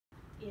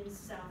in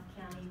South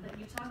County, but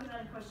you talk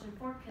about a question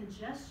for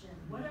congestion.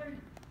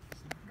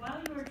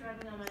 While you are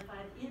driving on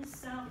I-5 in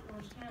South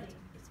Orange County,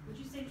 would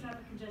you say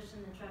traffic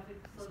congestion and traffic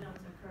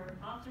slowdowns occur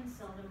often,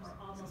 seldom, or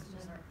almost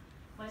never?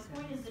 My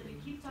point is that you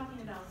keep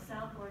talking about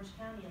South Orange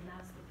County, and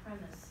that's the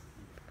premise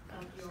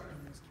of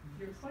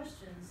your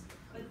questions.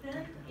 But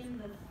then in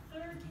the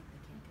third,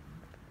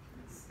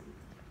 let's see,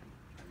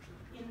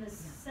 in the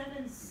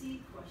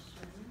 7C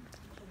question,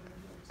 which I'm going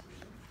to go to,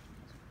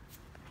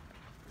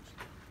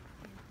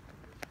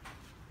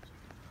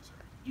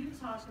 you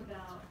talk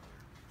about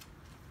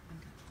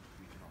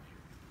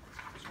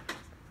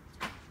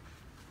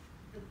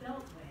the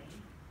Beltway,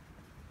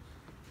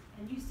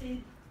 and you say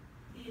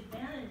the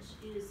advantage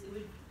is it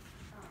would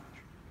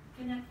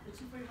connect the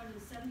 241 to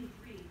the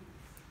 73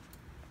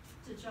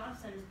 to job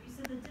centers, but you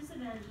said the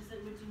disadvantage is that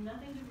it would do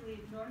nothing to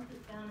relieve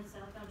northbound and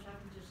southbound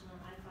traffic congestion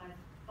on I-5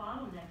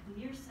 bottleneck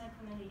near San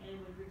Clemente, and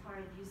it would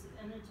require the use of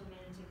eminent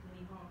domain and take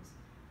many homes.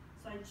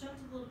 So I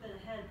jumped a little bit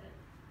ahead, but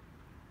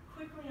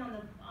quickly on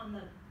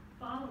the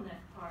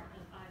bottleneck part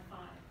of I-5,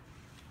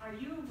 are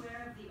you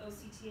aware of the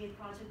OCTA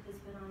project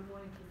that's been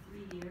ongoing for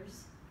 3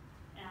 years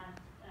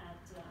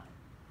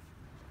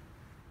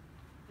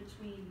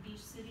between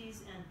Beach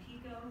Cities and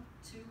Pico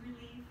to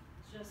relieve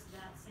just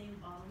that same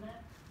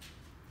bottleneck?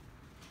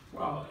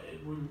 Well,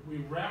 we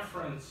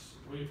reference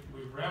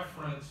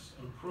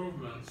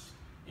improvements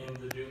in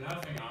the do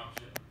nothing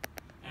option,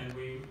 and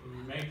we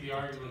make the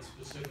argument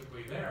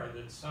specifically there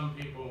that some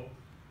people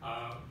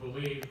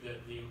believe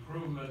that the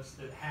improvements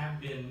that have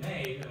been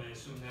made, and I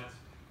assume that's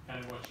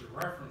kind of what you're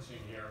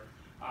referencing here,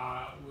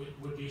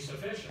 would be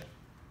sufficient.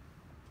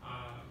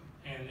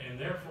 And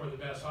therefore the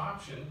best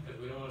option,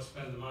 because we don't want to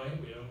spend the money,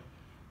 we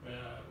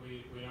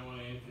don't want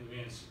to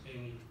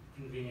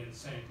inconvenience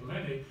San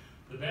Clemente,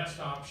 the best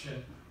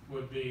option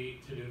would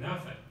be to do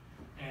nothing.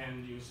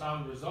 And you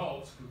saw the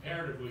results,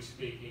 comparatively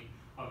speaking,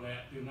 of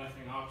that do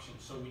nothing option.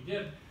 So we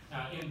did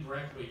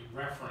indirectly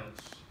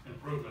reference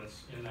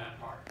improvements in that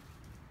part.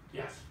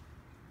 Yes?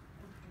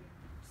 Okay.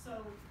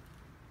 So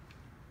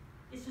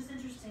it's just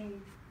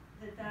interesting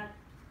that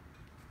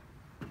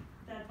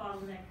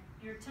bottleneck,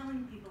 you're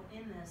telling people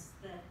in this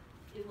that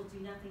it will do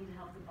nothing to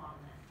help the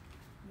bottleneck,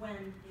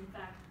 when in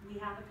fact we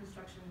have a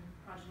construction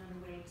project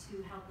underway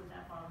to help with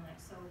that bottleneck.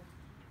 So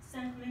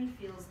San Clemente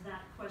feels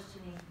that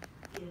questioning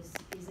is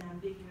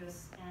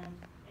ambiguous and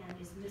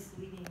is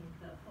misleading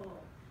the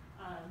whole.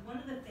 One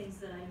of the things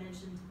that I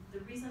mentioned,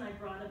 the reason I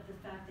brought up the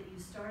fact that you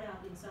start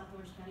out in South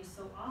Orange County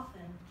so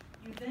often,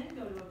 you then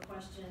go to a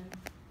question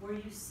where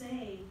you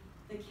say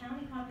the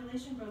county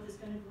population growth is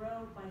going to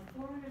grow by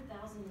 400,000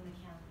 in the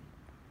county.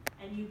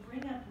 And you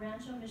bring up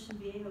Rancho Mission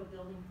Viejo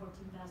building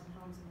 14,000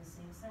 homes in the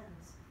same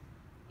sentence.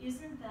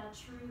 Isn't that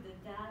true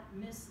that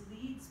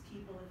misleads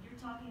people if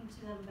you're talking to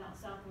them about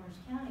South Orange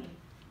County,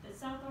 that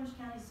South Orange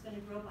County is going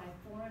to grow by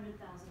 400,000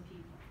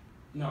 people?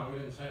 No, we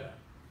didn't say that.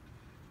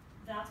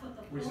 That's what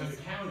the we said the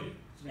county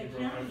is going to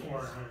grow by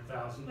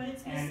 400,000. But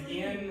it's and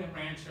misleading. in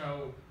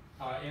Rancho,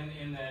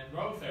 in that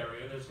growth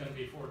area, there's going to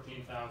be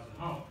 14,000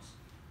 homes.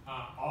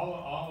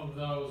 All of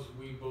those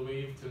we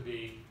believe to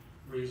be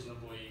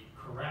reasonably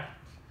correct.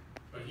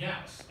 But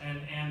yes,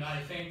 and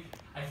I think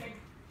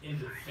in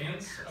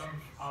defense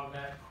of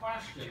that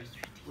question,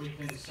 we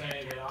can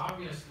say that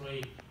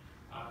obviously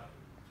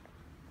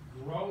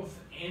growth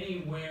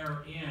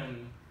anywhere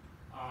in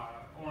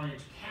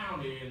Orange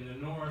County, in the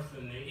north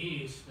and the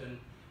east, and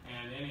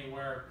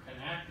anywhere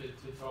connected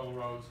to toll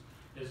roads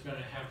is going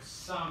to have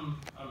some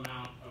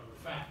amount of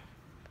effect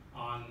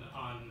on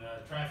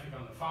traffic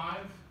on the 5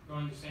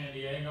 going to San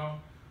Diego,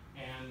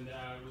 and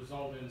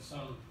result in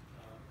some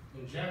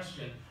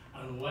congestion,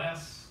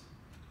 unless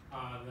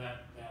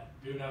that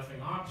do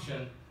nothing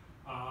option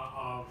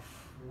of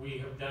we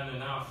have done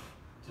enough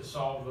to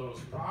solve those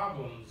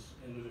problems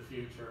into the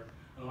future,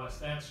 unless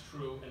that's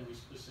true and we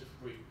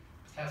specifically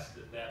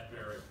tested that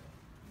variable.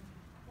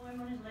 Well, I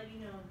wanted to let you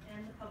know,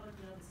 and the public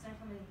know, that San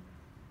Clemente,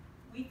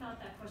 we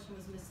thought that question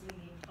was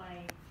misleading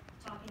by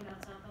talking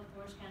about South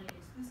Orange County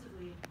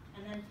exclusively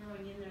and then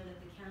throwing in there that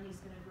the county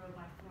is going to grow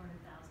by 400,000.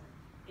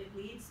 It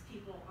leads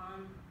people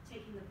on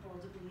taking the poll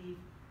to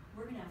believe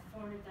we're going to have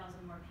 400,000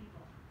 more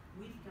people.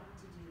 We've got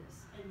to do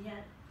this. And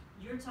yet,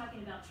 you're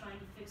talking about trying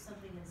to fix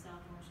something in South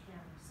Orange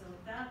County. So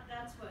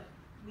that's what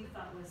we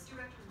thought was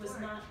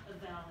not a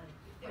valid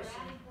If they're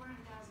question. adding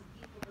 400,000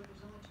 people, but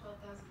there's only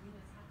 12,000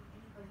 units, how can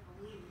anybody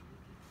believe you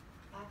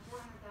can add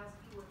 400,000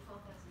 people with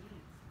 12,000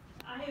 units?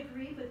 I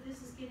agree, but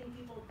this is getting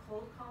people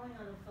cold calling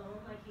on the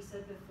phone, like you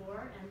said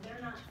before, and they're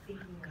not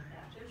thinking like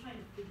that. They're trying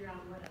to figure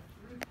out what a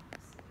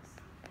throughpass is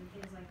and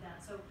things like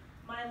that. So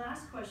my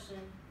last question,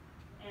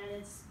 and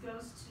it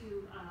goes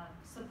to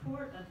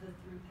support of the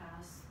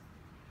throughpass,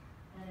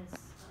 and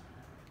it's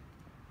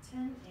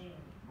 10A.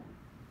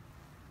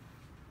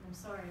 I'm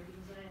sorry,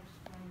 because I have to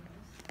find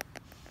this.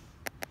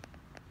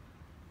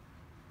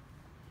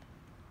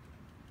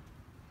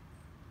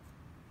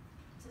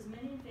 It says,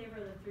 many in favor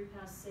of the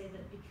throughpass say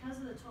that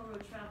because of the toll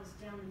road travels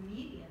down the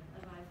median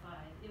of I-5,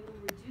 it will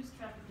reduce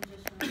traffic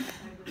congestion on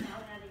I-5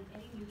 without adding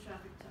any new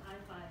traffic to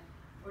I-5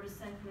 or to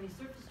San Clemente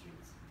surface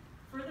streets.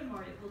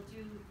 Furthermore, it will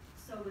do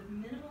so with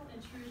minimal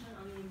intrusion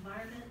on the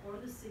environment or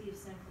the city of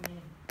San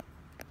Clemente.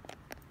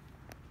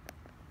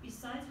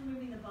 Besides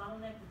removing the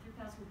bottleneck, the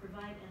throughpass will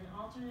provide an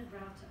alternate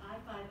route to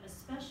I-5,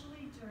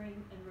 especially during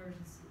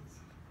emergencies.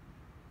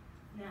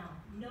 Now,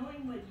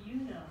 knowing what you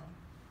know,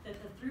 that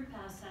the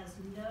throughpass has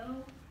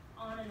no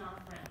on and off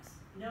ramps,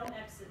 no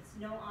exits,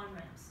 no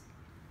on-ramps,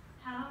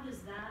 how does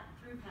that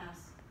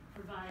throughpass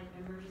provide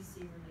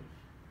emergency relief?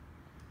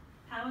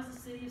 How is the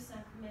city of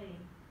San Clemente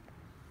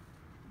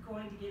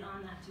going to get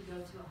on that to go to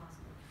a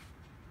hospital?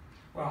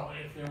 Well,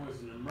 if there was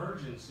an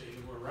emergency,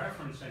 we're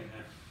referencing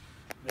that,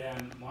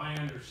 then my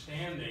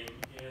understanding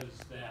is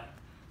that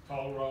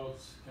toll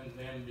roads can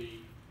then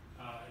be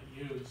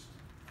used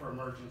for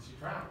emergency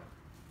travel.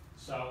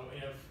 So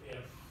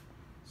if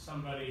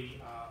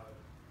somebody,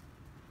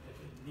 if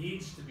it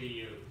needs to be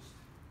used,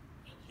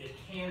 it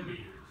can be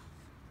used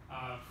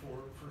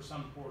for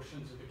some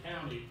portions of the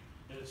county.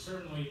 And it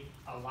certainly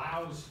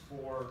allows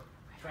for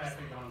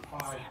traffic on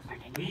 5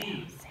 to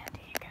leave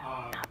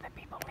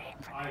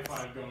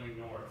I-5 going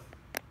north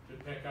to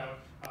pick up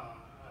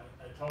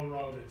a toll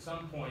road at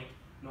some point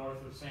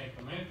north of San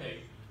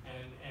Clemente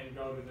and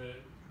go to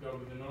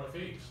the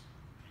northeast.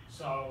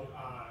 So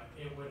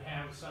it would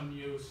have some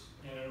use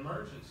in an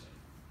emergency.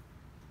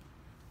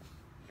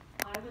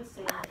 I would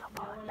say that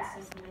no one in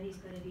San Clemente is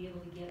going to be able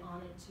to get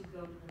on it to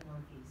go to the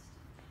northeast.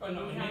 But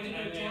no, We have to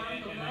go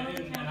down below I the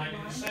didn't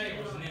county say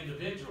it was line. an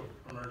individual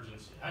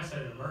emergency. I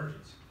said an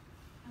emergency.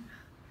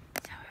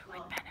 So it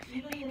Well, would benefit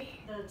even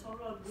maybe if the toll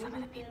road some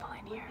would of the be people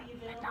in here, but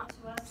available not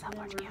to us in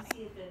someone an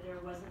emergency if there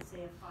wasn't,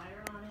 say, a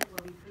fire on it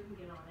where we couldn't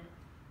get on it.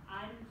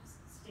 I'm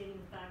stating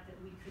the fact that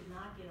we could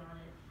not get on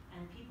it,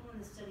 and people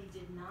in the study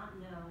did not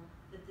know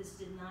that this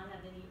did not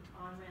have any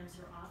on-ramps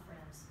or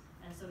off-ramps.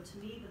 And so to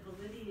me, the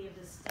validity of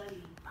this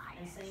study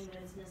and saying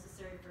that it's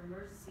necessary for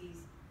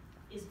emergencies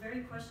is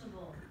very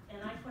questionable. And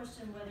I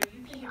question whether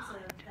you think it's a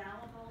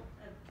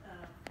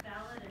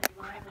valid and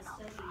reliable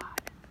study.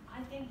 I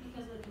think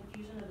because of the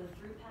confusion of the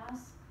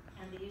throughpass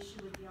and the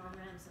issue with the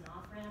on-ramps and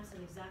off-ramps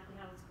and exactly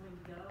how it's going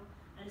to go,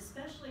 and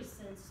especially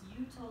since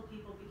you told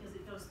people because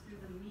it goes through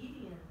the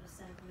median of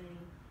San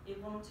Clemente, it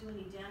won't do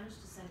any damage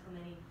to San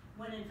Clemente,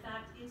 when in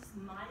fact it's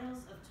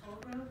miles of toll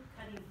road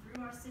cutting through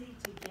our city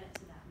to get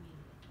to that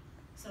median.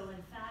 So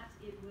in fact,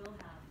 it will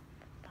have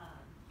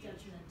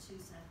detriment to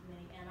San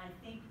Clemente, and I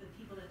think the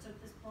people that took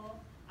this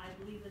poll, I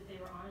believe that they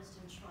were honest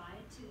and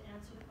tried to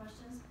answer the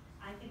questions.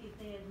 I think if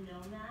they had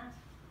known that,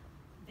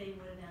 they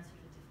would have answered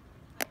it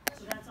differently.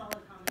 So that's all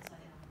it